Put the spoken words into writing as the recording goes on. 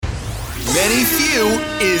Many Few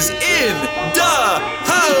is in the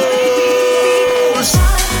house.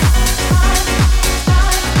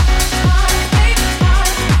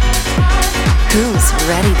 Who's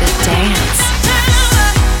ready to dance?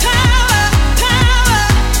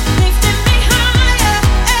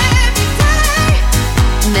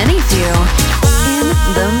 Many Few in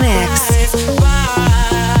the mix.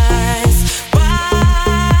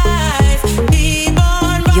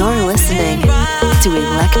 You're listening to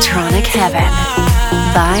Electronic Heaven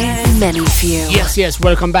by Many Few. Yes,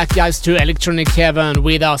 welcome back guys to Electronic Heaven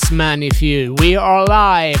with us Many Few. We are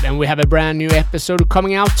live and we have a brand new episode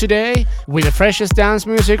coming out today with the freshest dance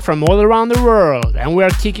music from all around the world. And we are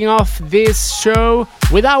kicking off this show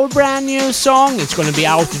with our brand new song. It's going to be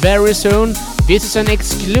out very soon. This is an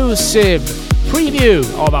exclusive preview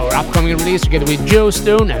of our upcoming release together with Joe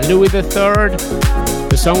Stone and Louis III.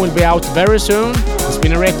 The song will be out very soon on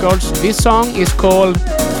Spinner Records. This song is called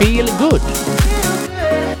Feel Good.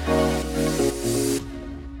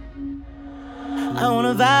 I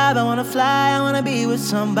wanna vibe, I wanna fly, I wanna be with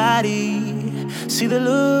somebody. See the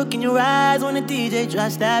look in your eyes when the DJ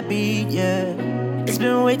drops that beat, yeah. It's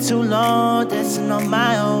been way too long dancing on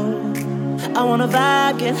my own. I wanna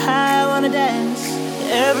vibe, get high, I wanna dance.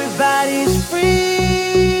 Everybody's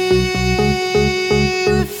free,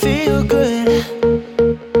 feel good.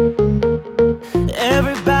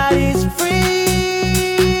 Everybody's free,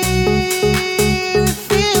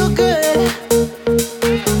 feel good.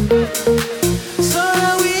 So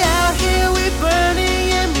now we out here, we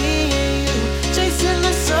burning, and me and you chasing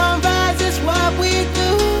the sunrise is what we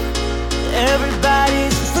do.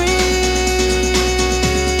 Everybody's free,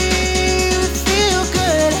 feel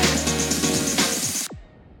good.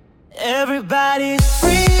 Everybody's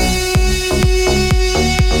free,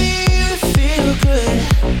 feel good.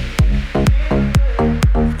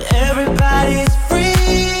 Everybody's free,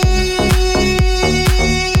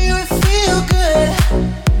 feel good.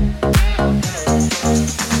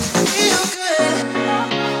 Feel good.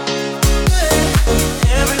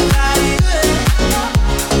 Everybody good.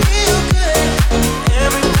 Feel good.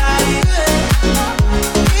 Everybody good.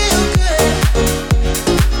 Feel good.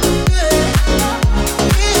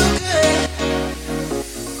 Feel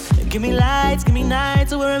good. Give me lights, give me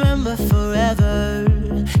nights, I will remember forever.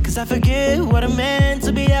 Cause I forget what it meant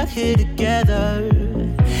to be out here together.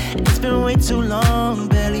 It's been way too long,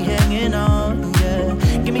 barely hanging on, yeah.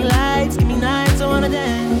 Give me lights, give me nights, I wanna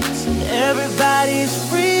dance. Everybody's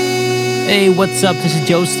free. Hey, what's up? This is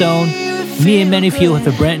Joe Stone. Me and Many Few have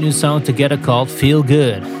a brand new song together called Feel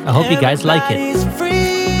Good. I hope you guys like it. Everybody's free,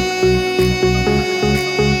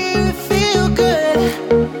 feel good.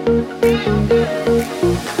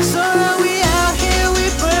 So now we out here, we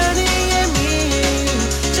burning, and me and you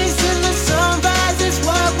chasing the sunrise is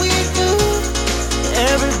what we do.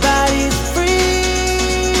 Everybody's free,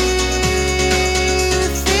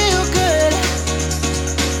 feel good.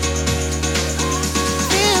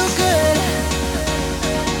 Feel good.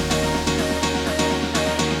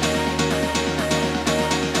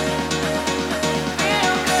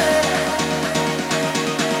 Feel good.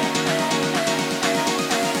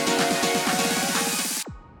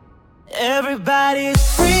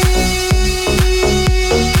 Everybody's free,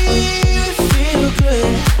 feel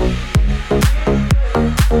good.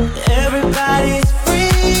 Everybody's free,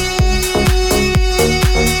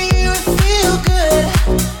 feel good.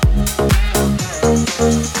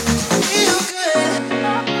 Feel good.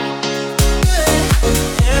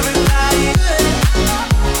 Everybody good.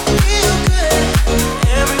 Feel good.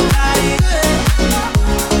 Everybody good.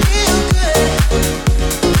 Feel good.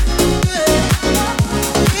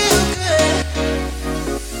 Feel good.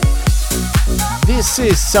 This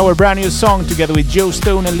is our brand new song together with Joe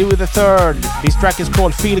Stone and Louis III. This track is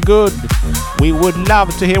called Feel Good. We would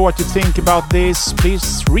love to hear what you think about this.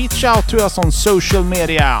 Please reach out to us on social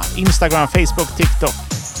media, Instagram, Facebook, TikTok.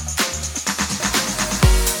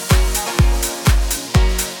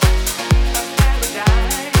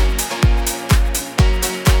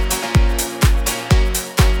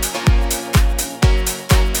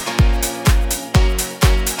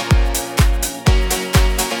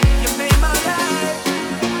 You made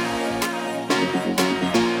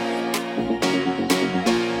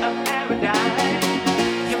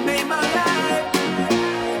my life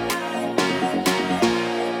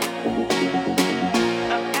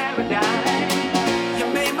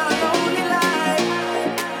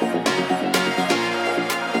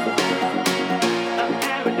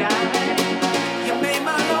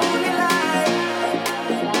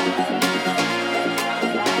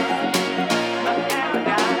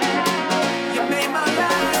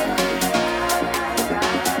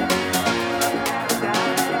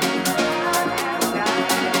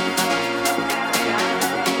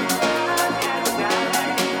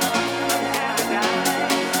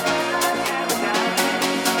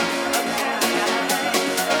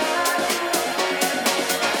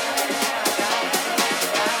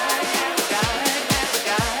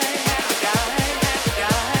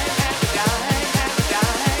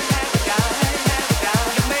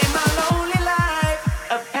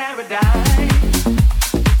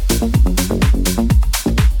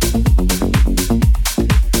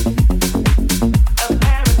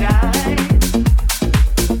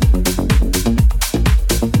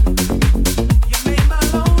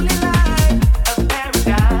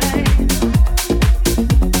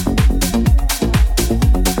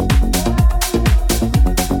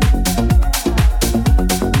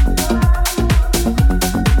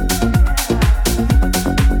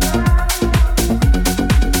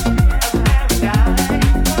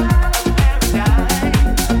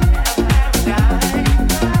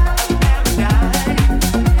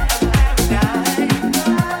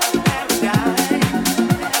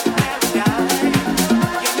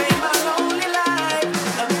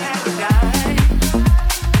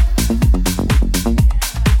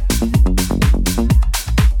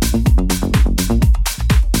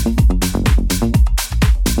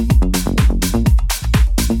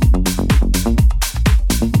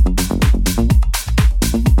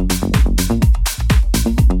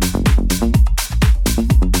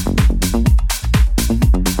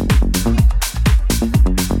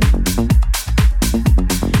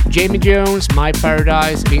Jones, My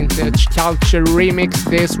Paradise, Vintage Culture remix.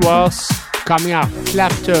 This was coming up.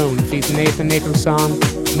 Claptone, feat Nathan Nicholson,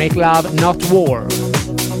 Make Love Not War.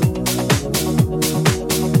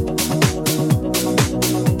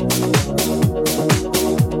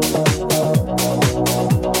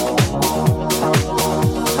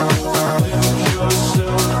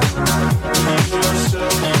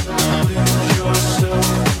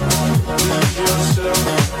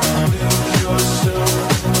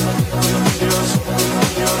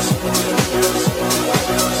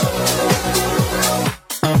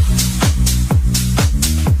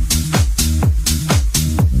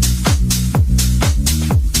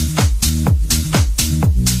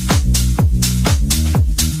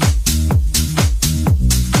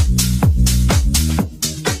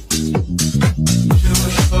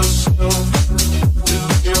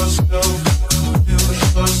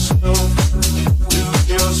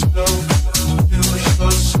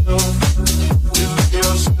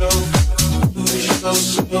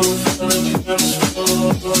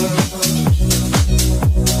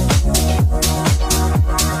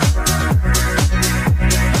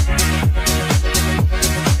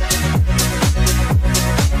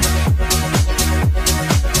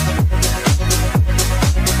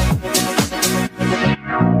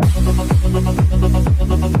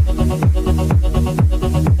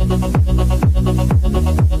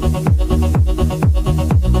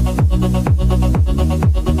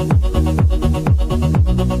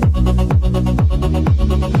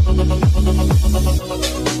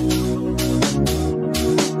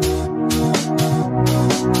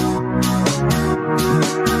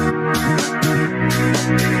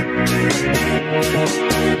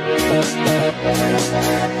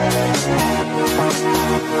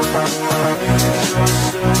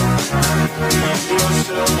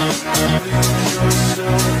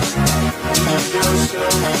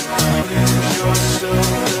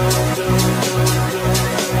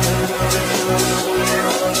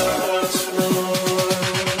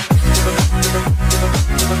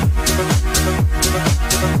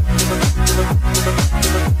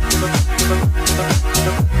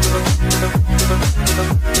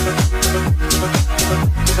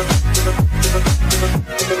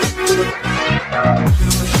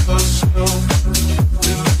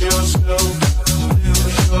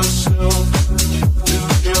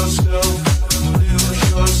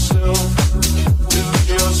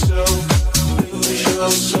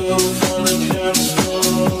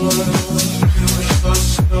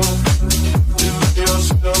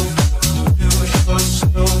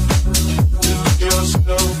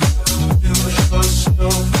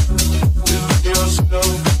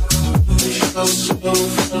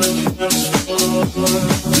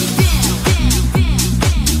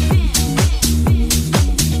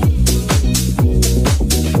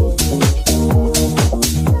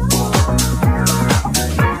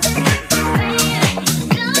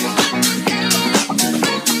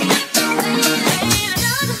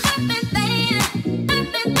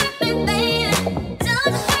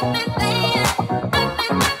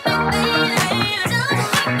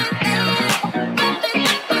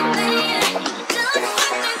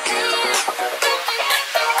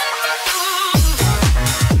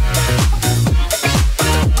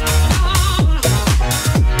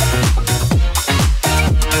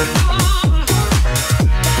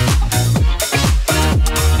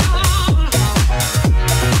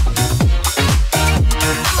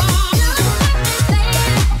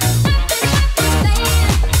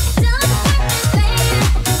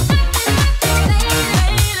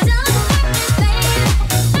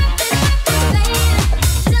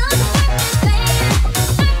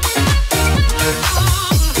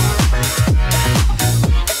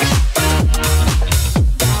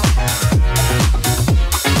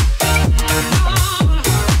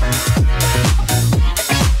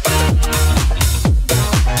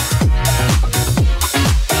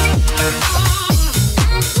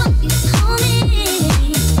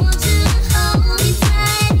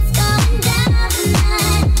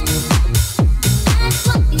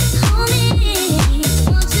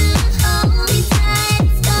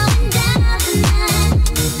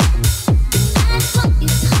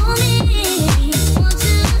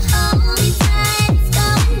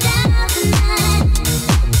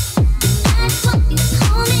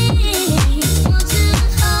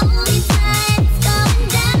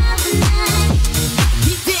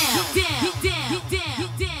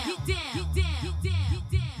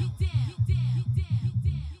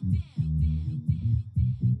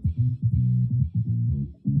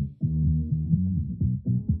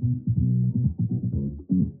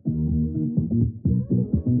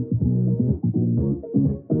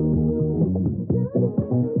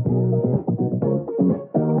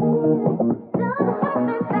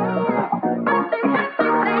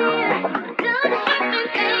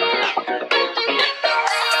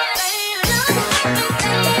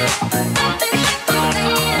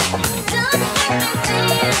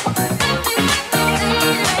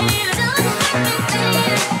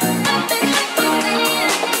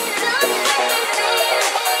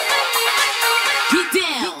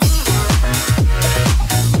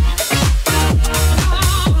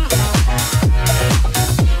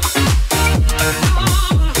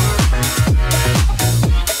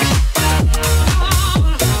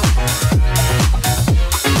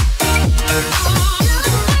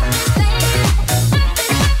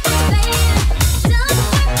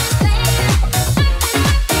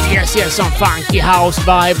 some funky house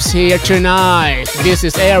vibes here tonight. This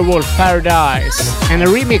is Airwolf Paradise and a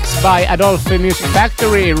remix by Adolphe Music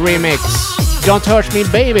Factory remix. Don't Hurt Me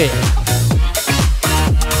Baby.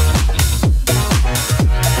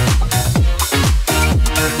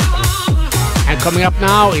 And coming up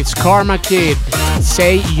now, it's Karma Kid.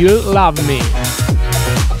 Say You Love Me.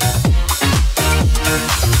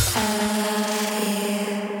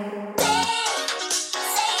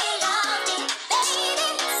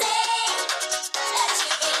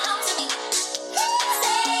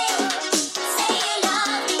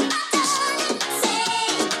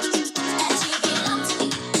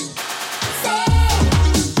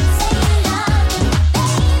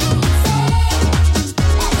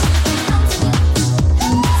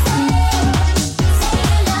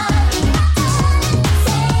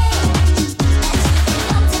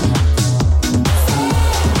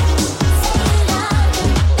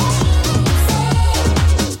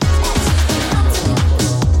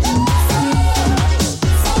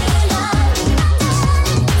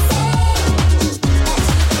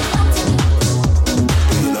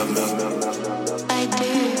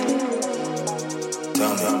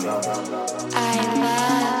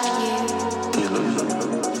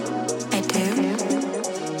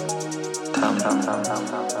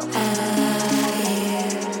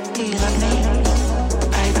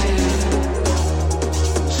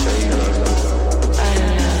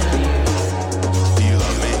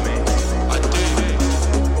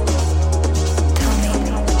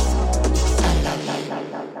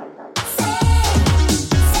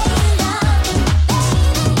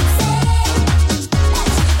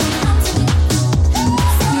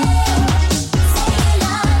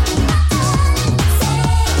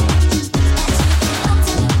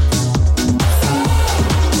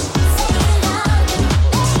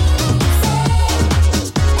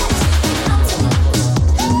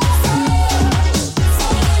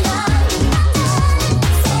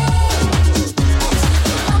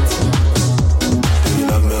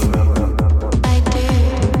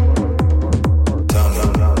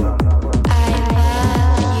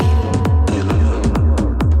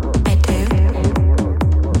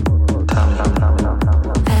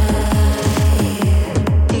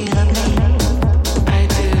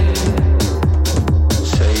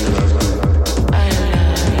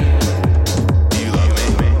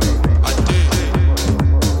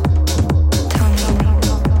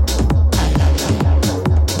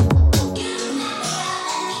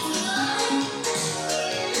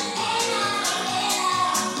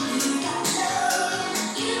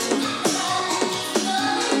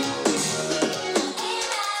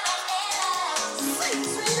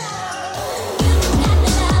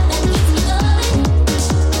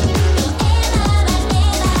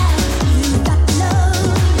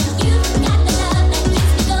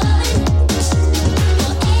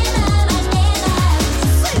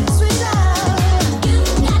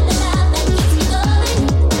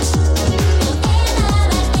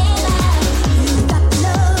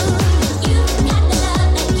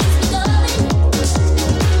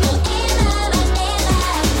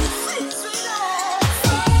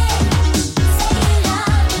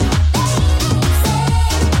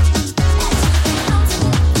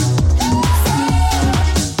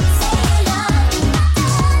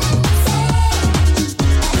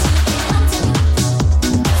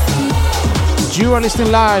 You are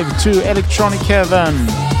listening live to Electronic Heaven.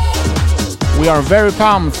 We are very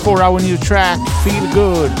pumped for our new track, Feel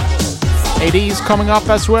Good. AD is coming up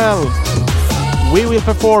as well. We will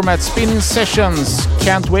perform at Spinning Sessions.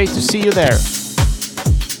 Can't wait to see you there.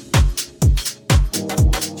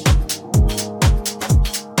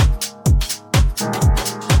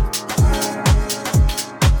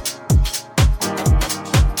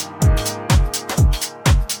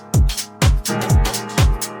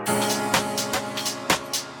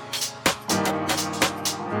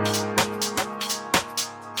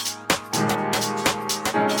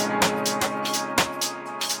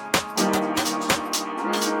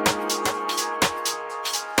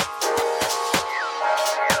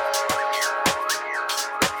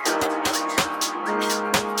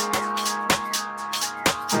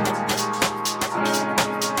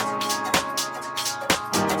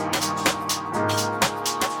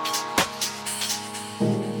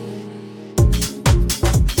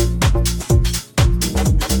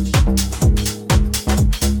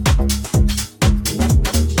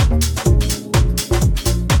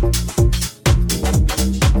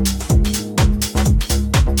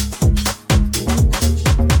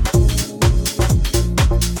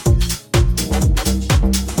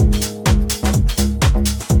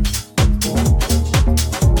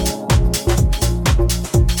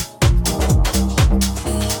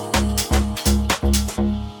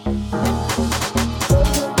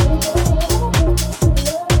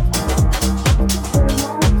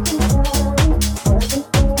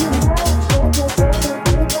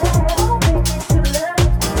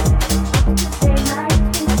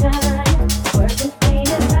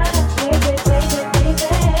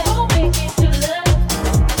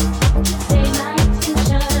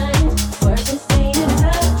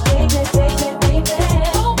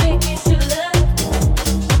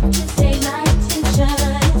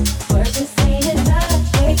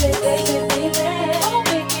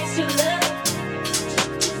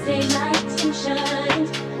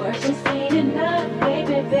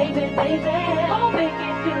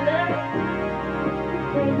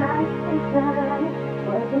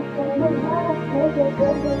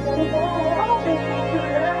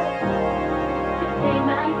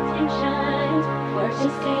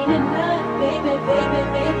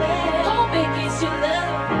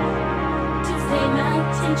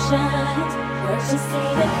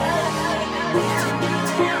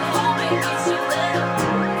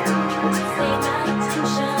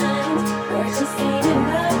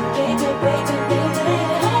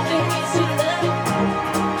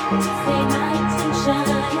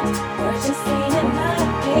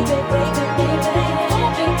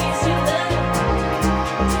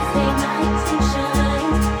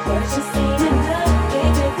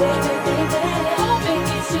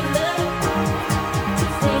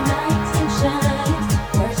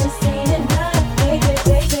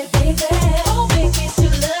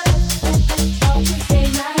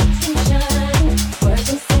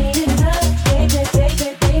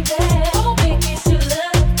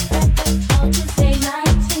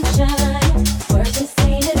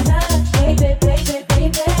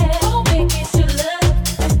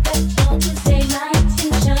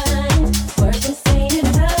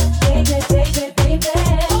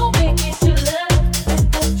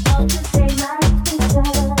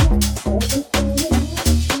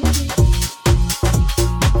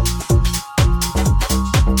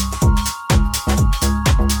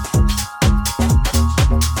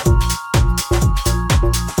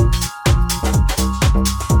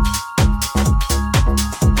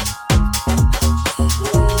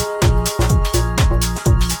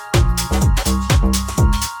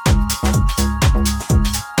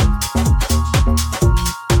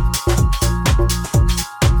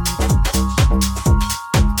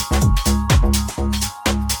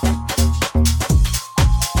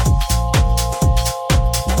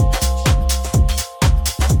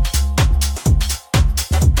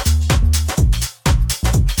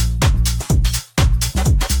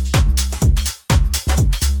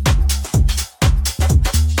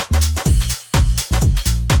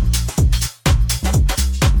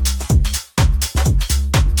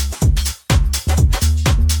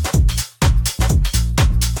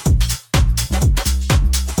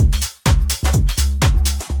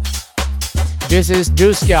 This is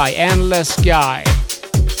Do Sky, Endless Sky.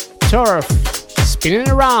 Turf, Spinning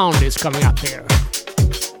Around is coming up here.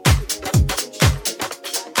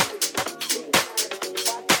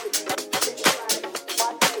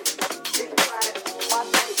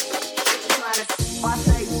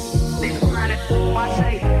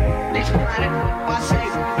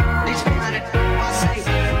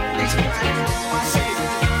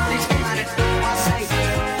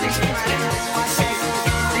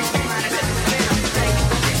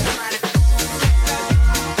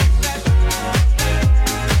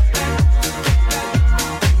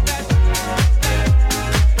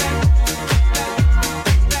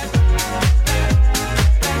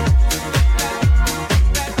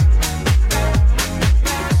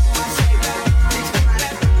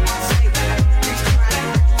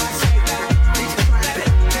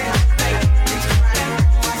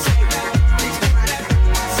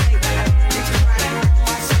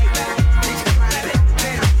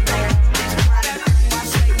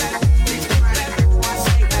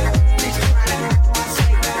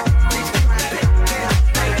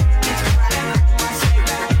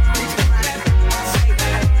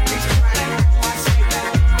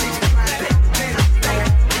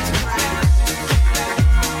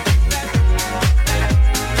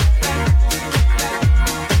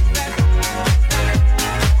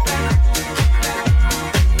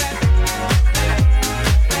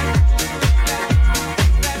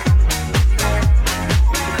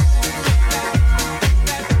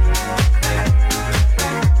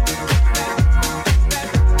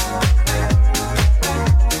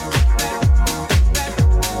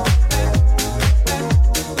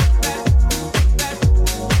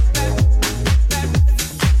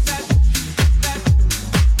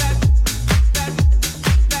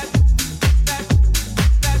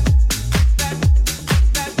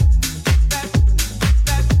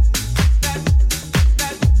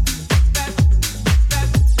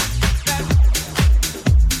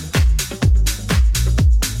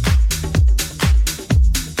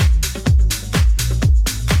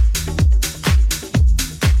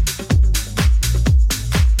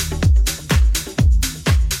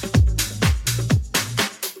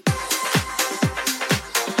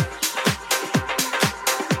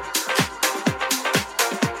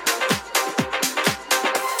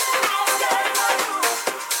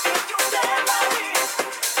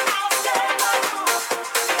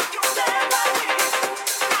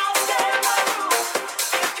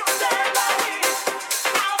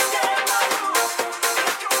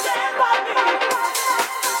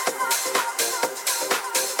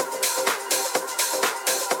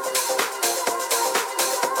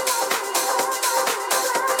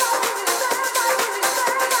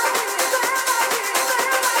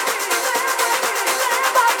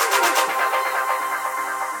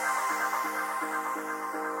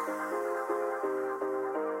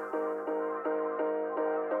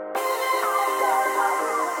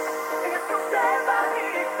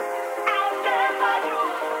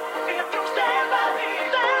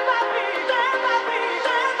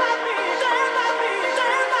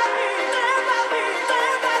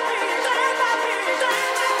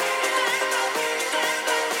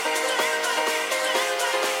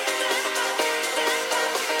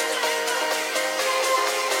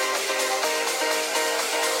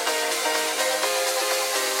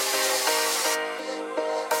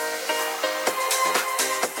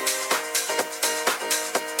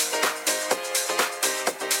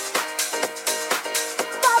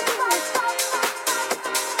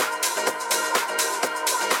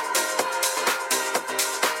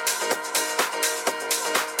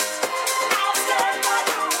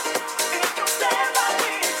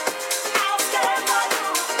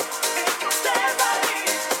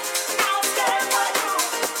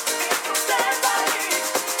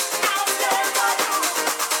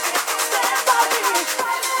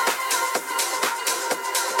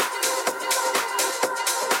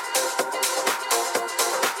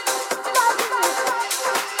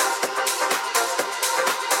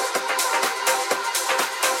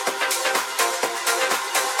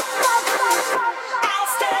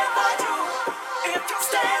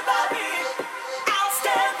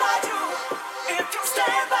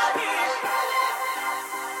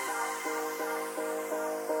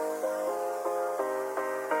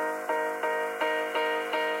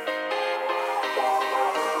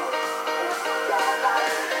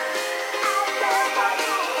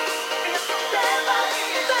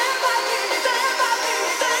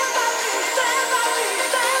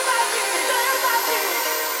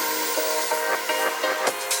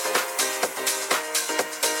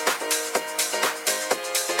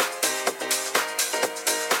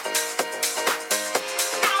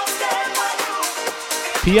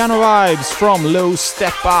 Piano vibes from Low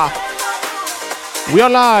Step Up. We are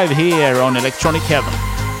live here on Electronic Heaven.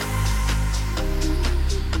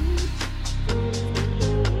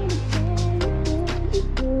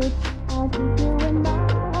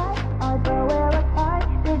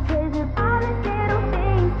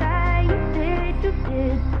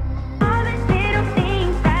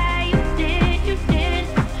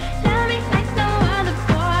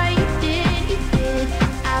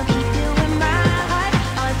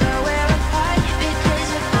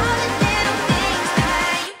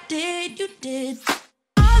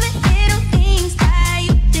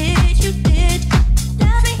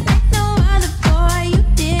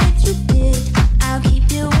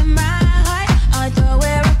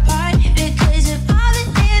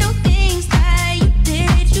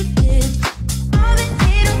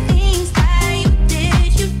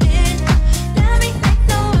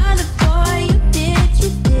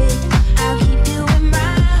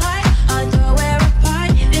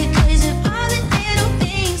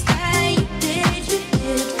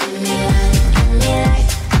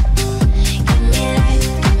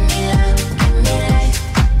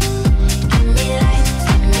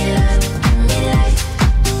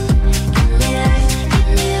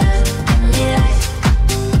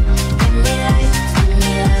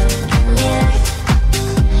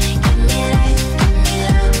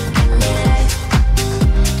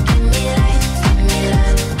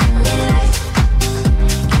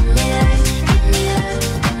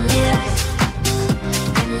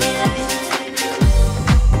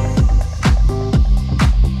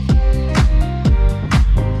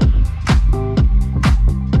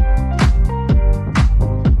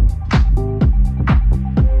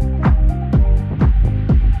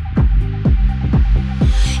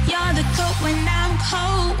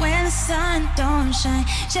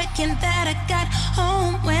 Checking that I got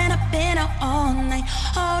home when I've been out all night.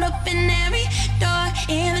 Hold up in every door,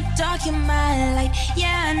 in the dark, in my light.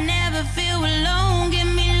 Yeah, I never feel alone. Give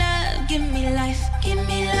me love, give me life. Give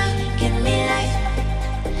me love, give me life.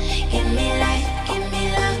 Give me life, give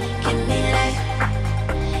me love, give me life.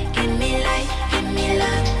 Give me life, give me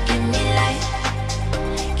love, give me life.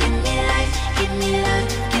 Give me life, give me love,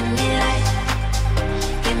 give me life.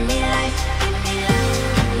 Give me life, give me love,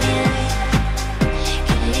 give me life.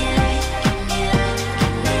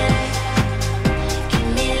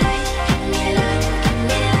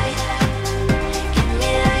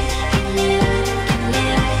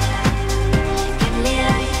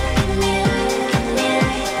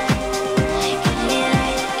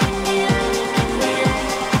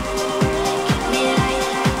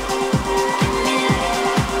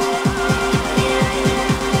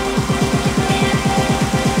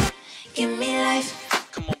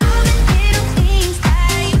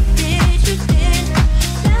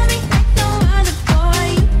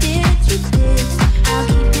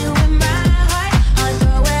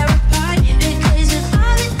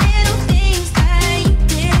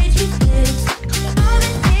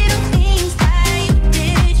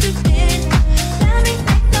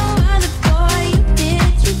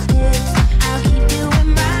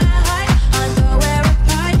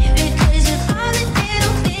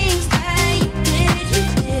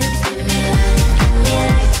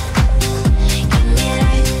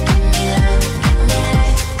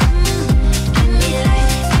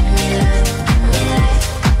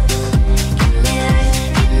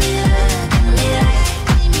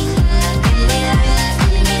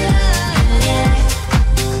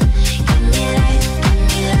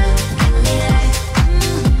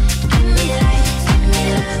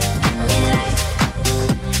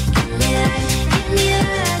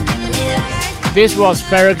 This was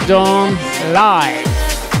Ferric Dawn live.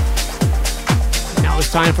 Now it's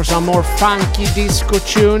time for some more funky disco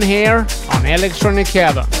tune here on Electronic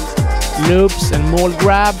Heaven. Loops and Mold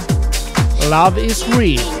Grab. Love is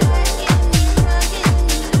real.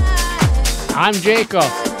 I'm Jacob.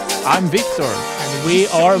 I'm Victor. And we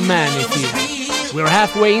are Manifew. We're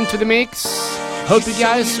halfway into the mix. Hope you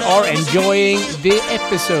guys are enjoying the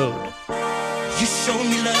episode. You showed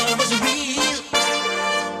me love was real.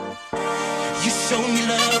 You showed me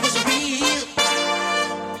love was real.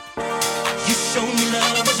 You showed me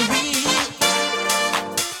love was real.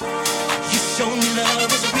 You showed me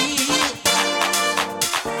love was real.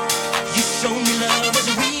 You showed me love was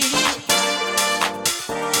real.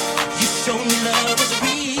 You showed me love was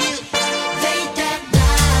real. They that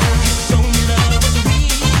lie. You showed me love was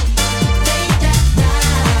real. They that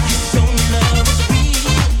lie. You showed me love was real.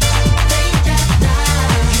 They that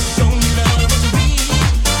lie. You showed me love was real.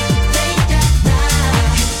 They that lie.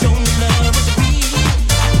 You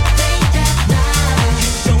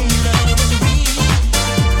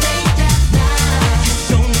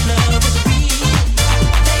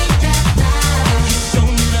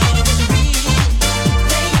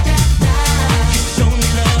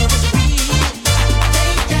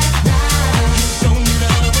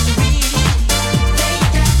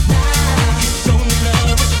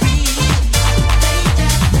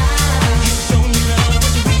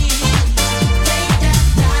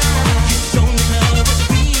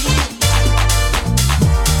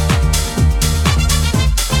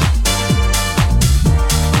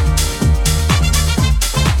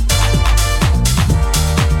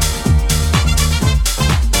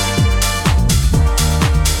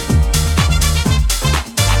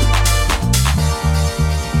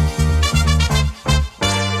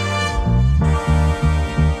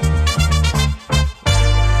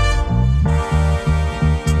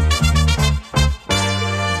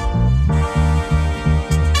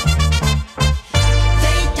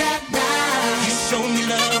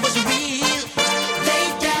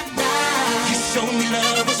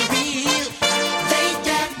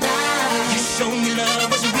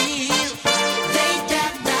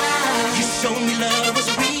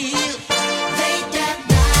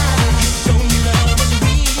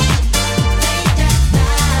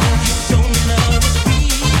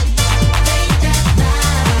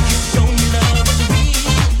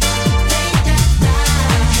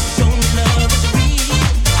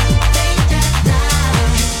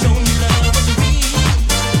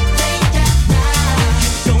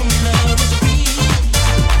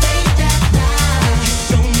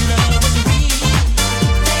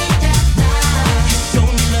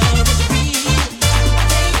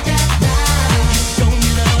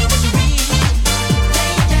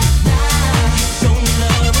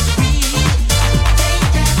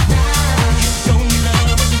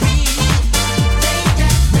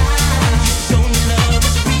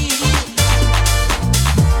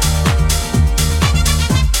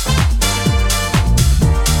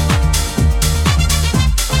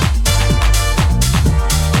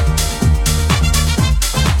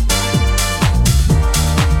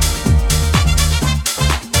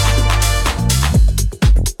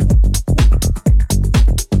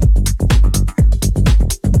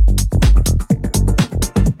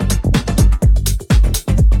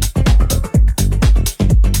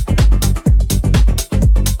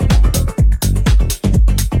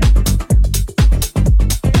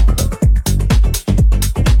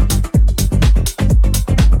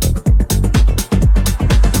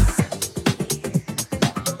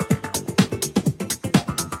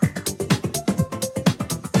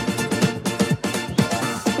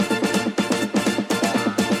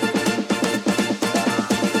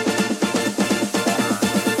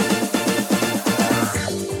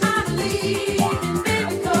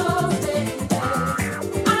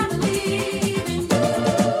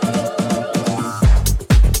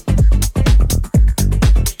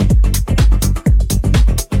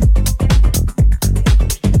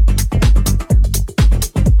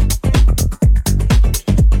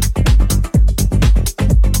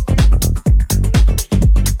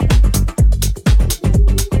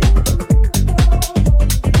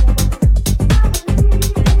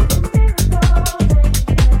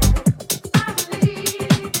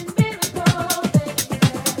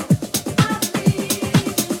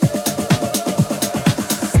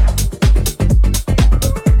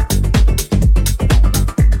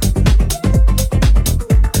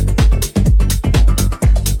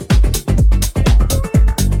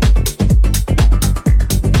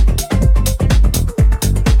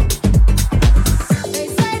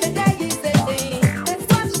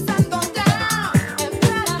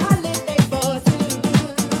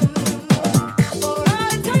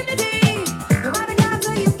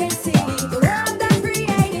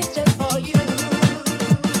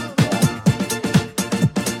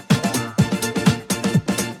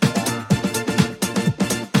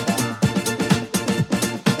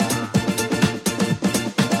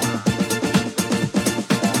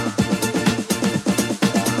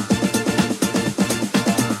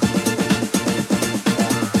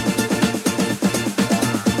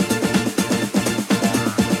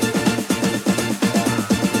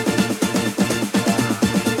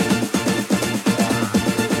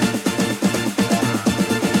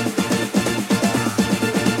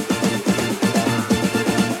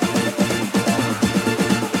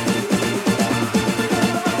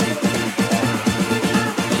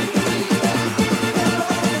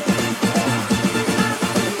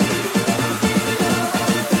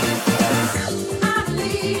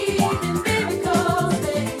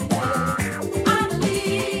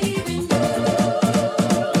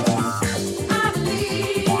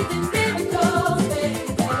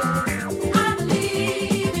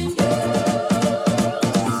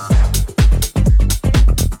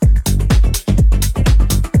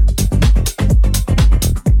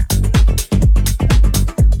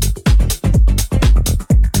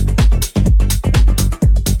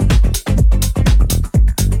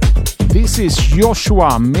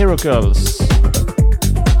Joshua Miracles.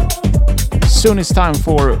 Soon it's time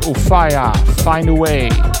for Ufaya, Find a Way.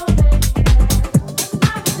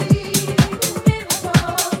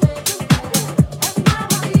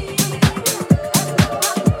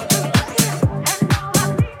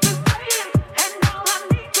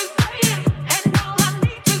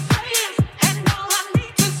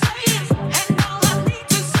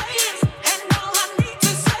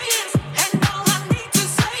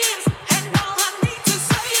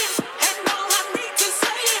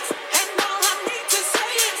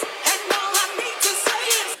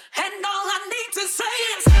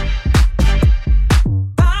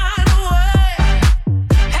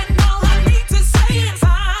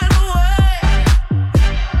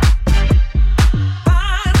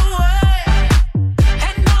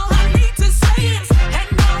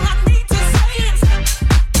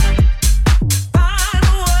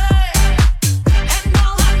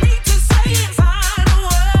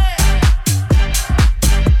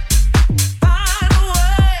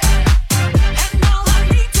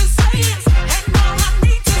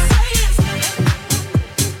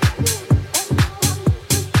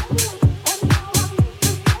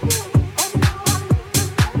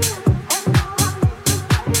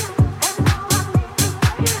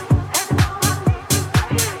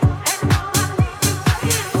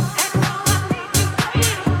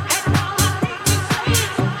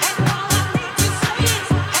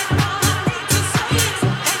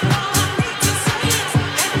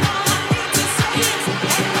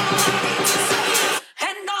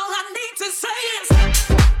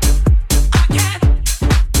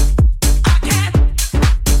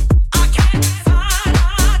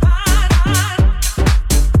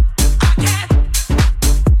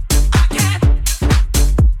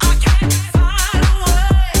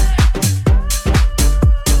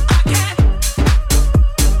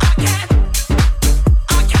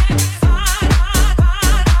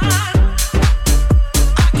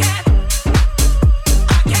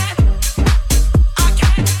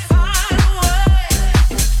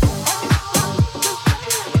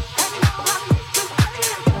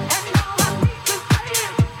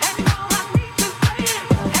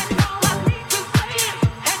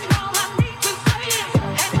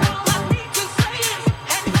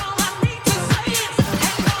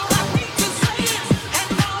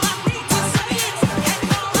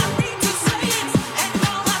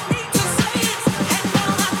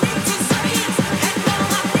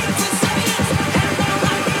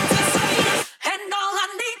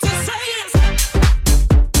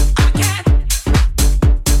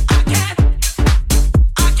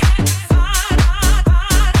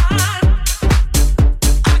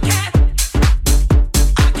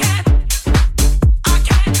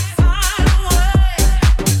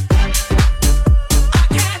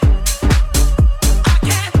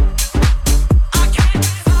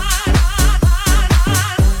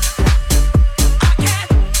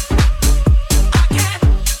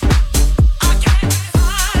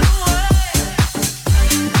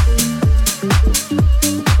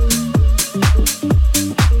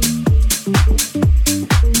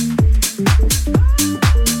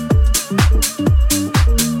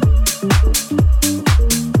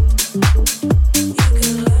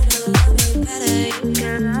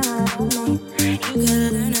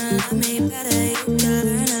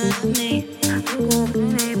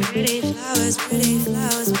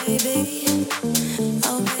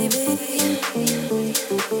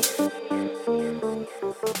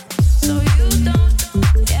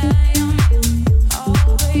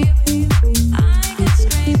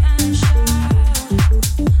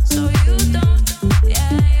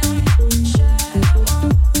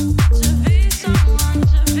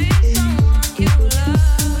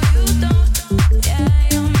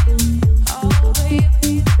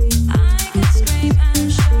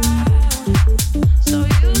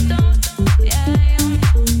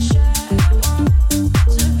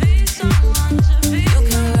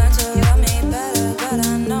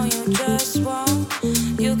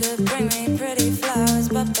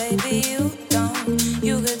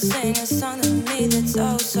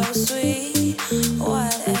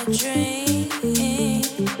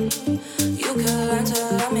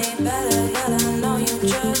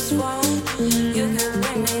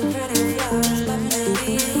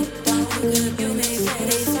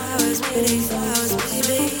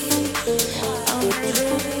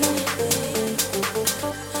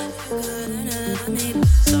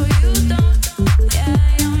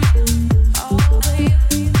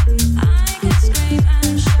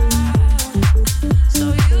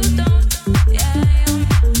 So you don't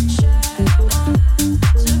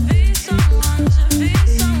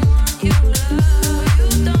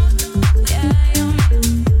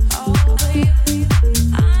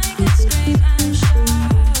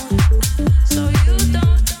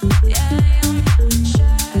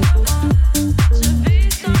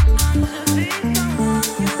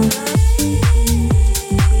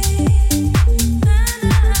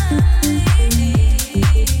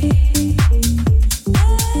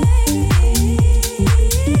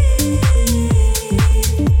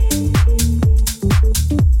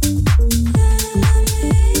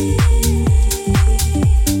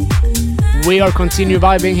we are continue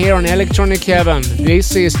vibing here on Electronic Heaven.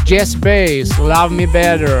 This is Jess Bass, Love Me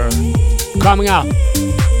Better. Coming up,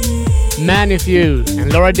 Manny Few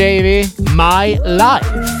and Laura Davey, My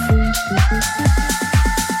Life.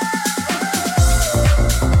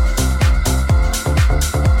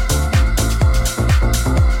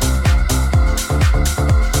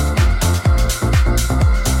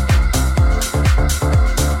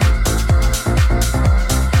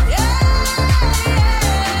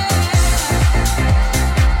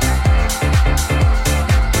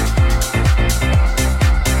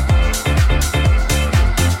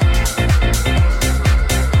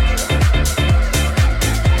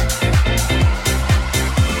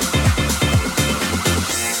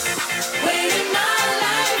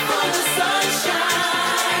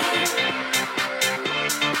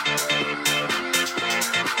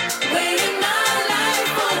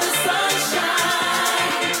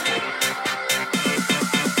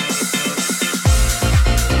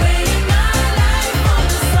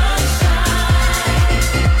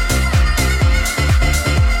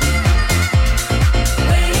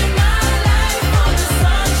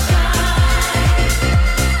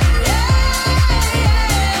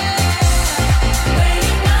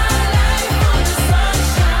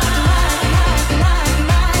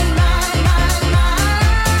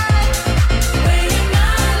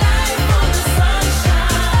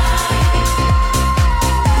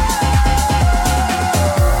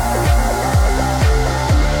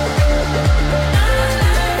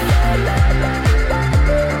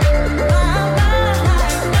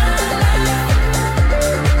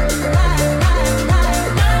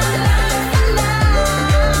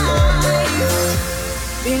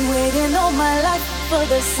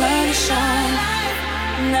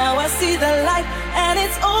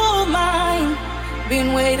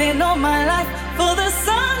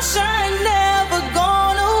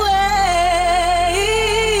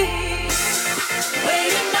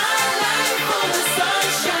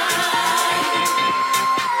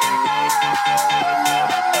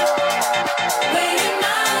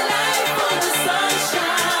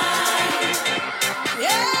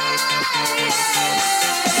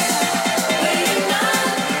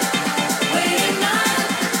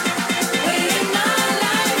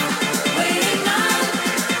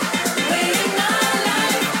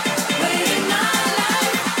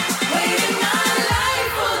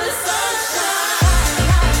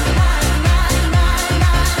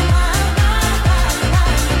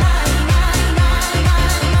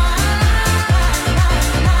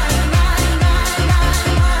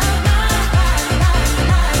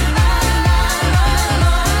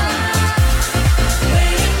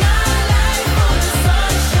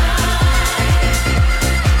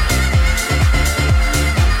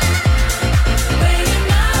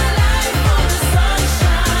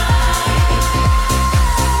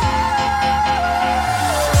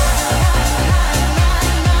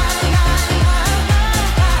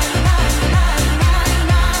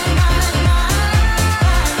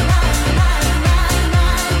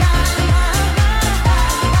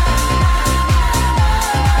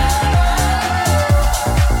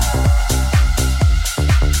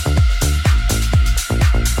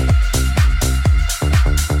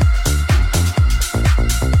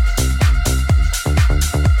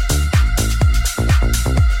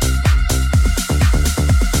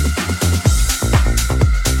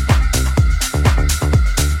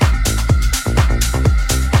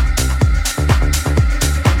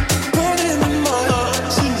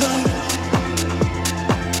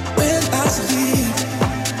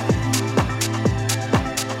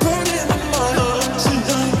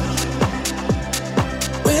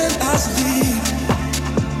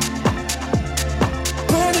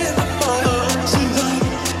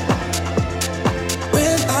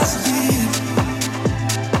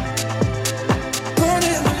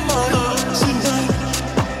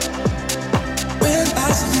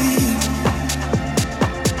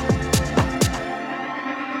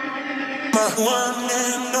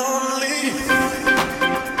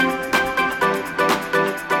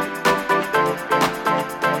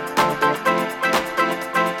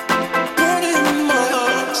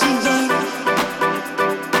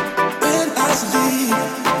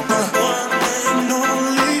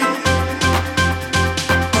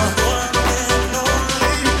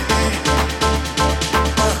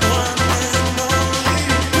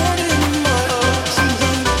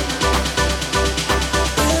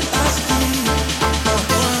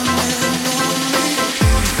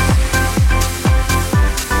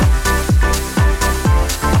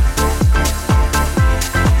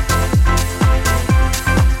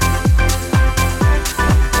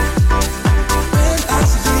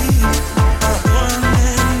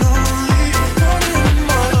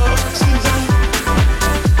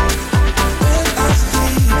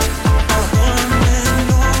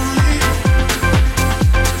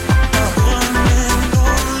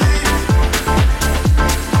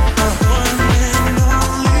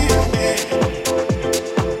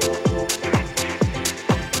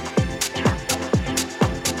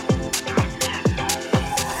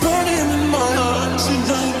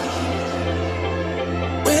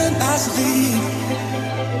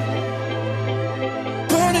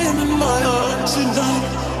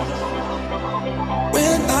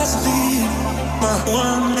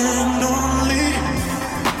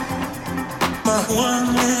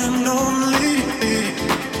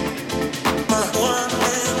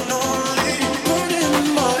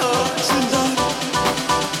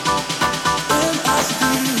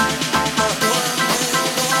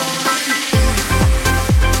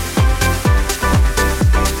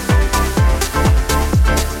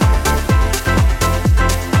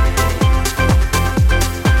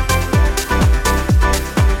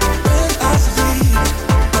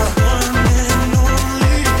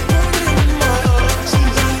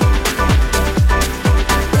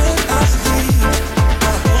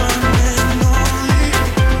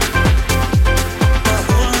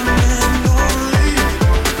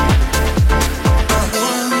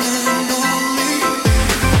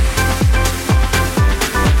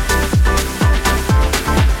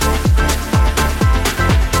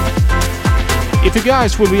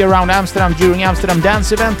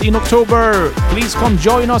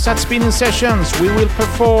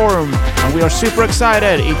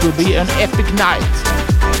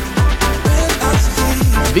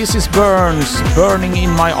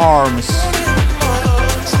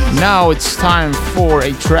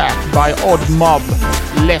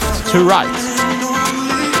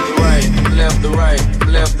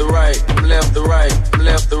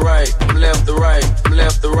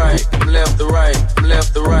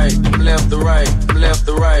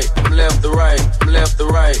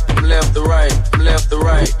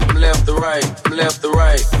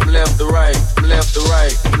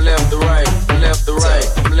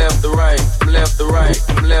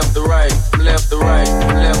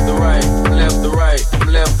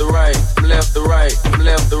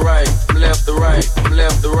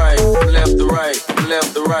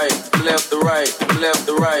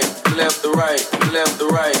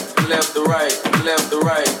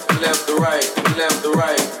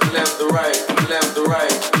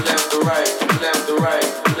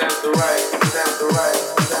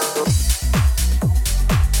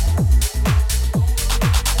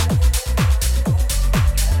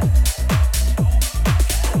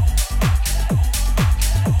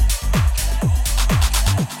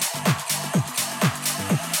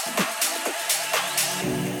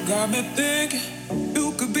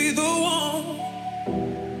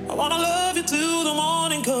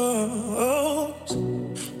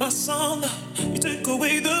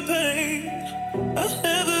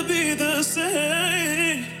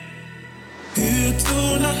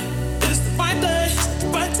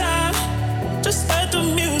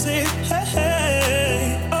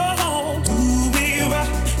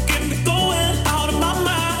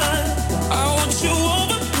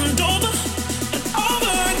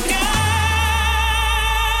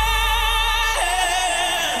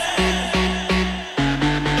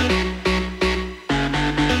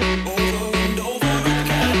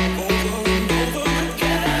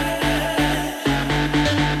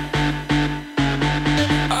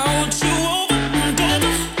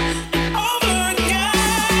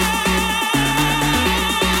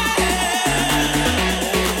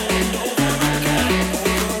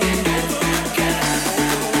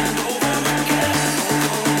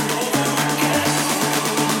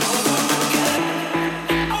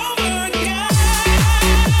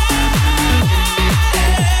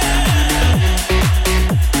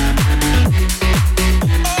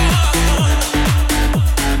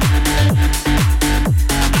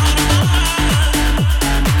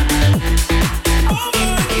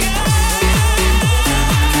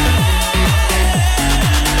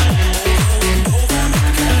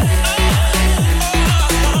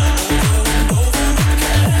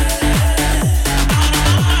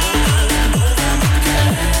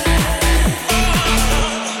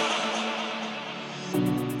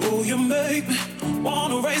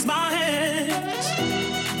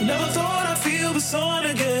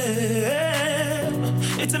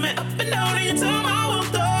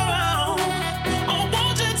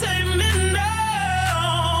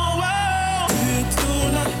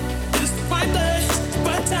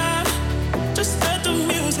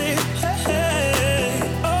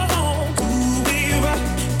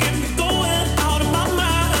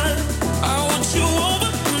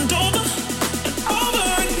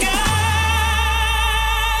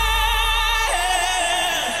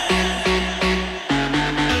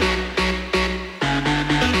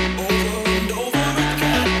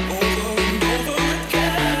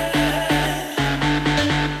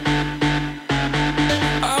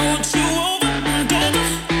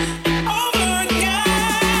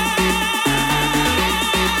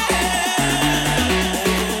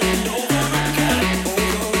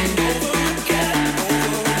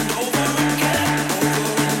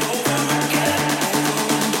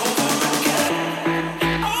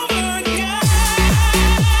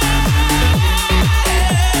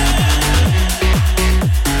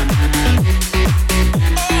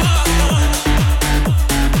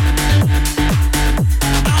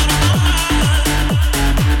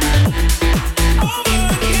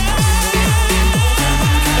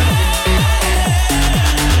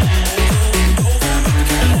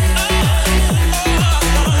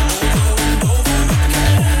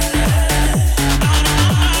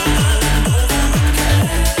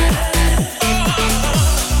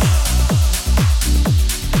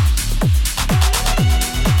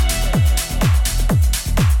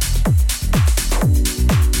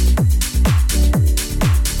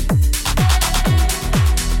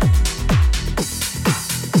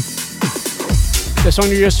 The song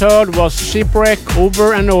you just heard was Shipwreck,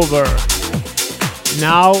 Over and Over.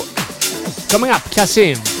 Now, coming up,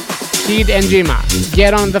 Kasim, Kid and Jima,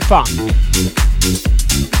 Get on the Funk.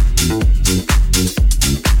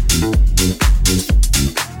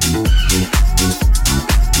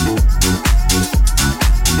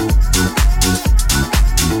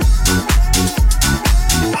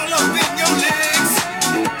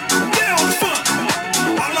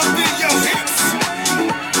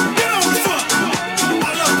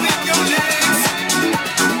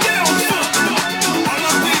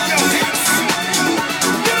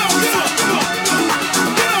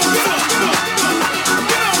 Get on the funk.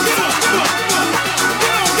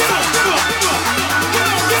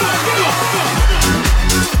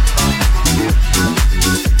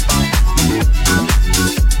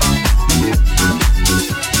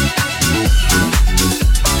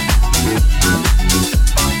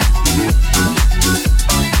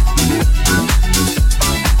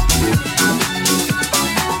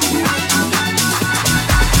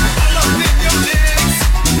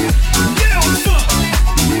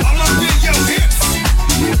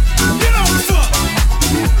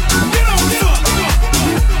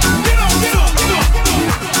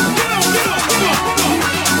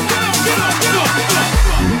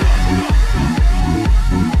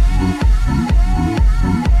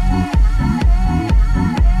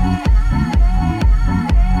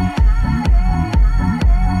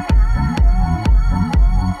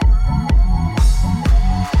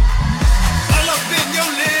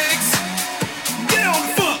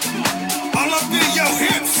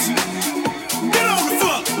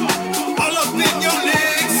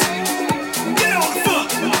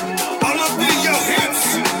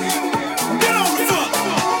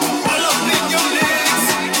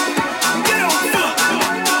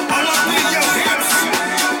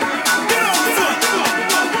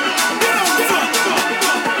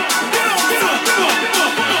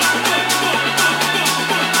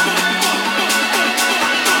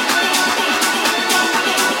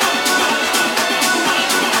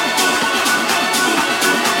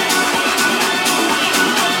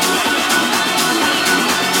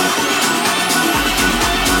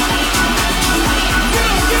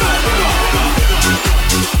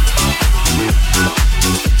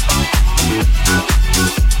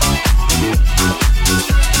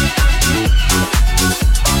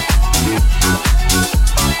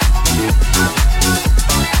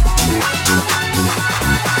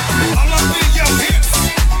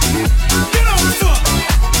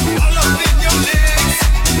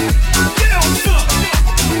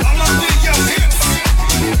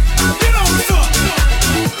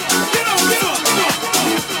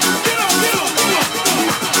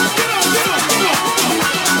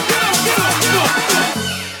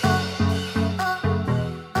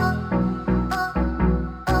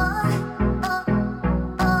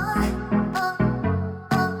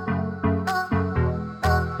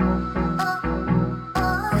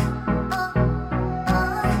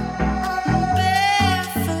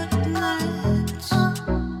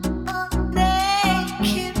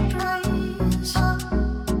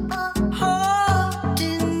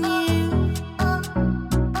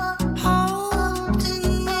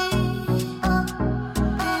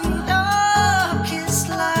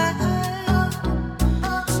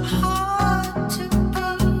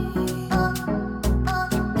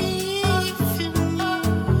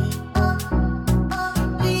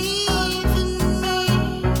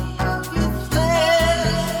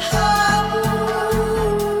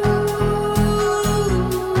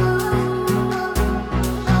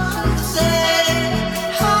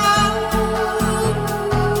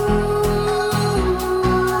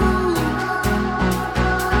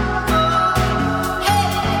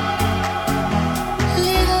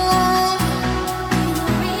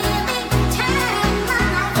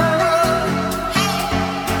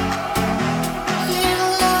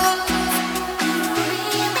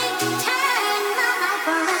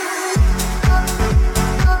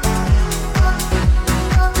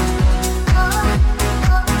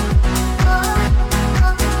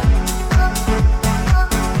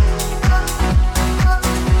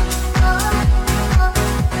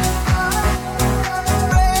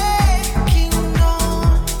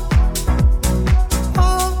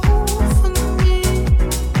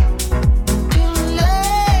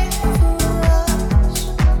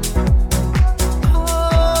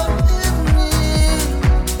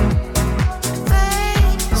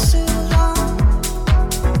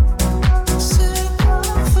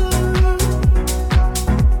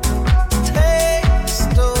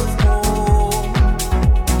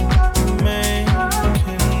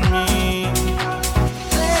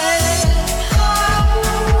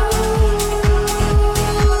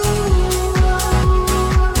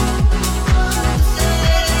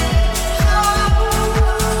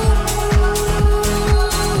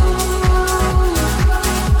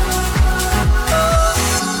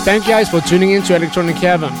 Thank you guys for tuning in to Electronic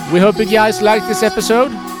Heaven. We hope you guys liked this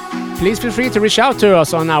episode. Please feel free to reach out to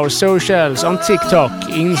us on our socials on TikTok,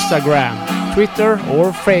 Instagram, Twitter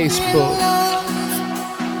or Facebook.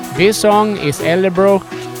 This song is Elderbrook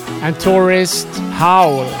and Tourist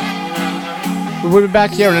Howl. We will be back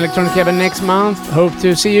here on Electronic Heaven next month. Hope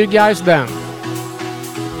to see you guys then.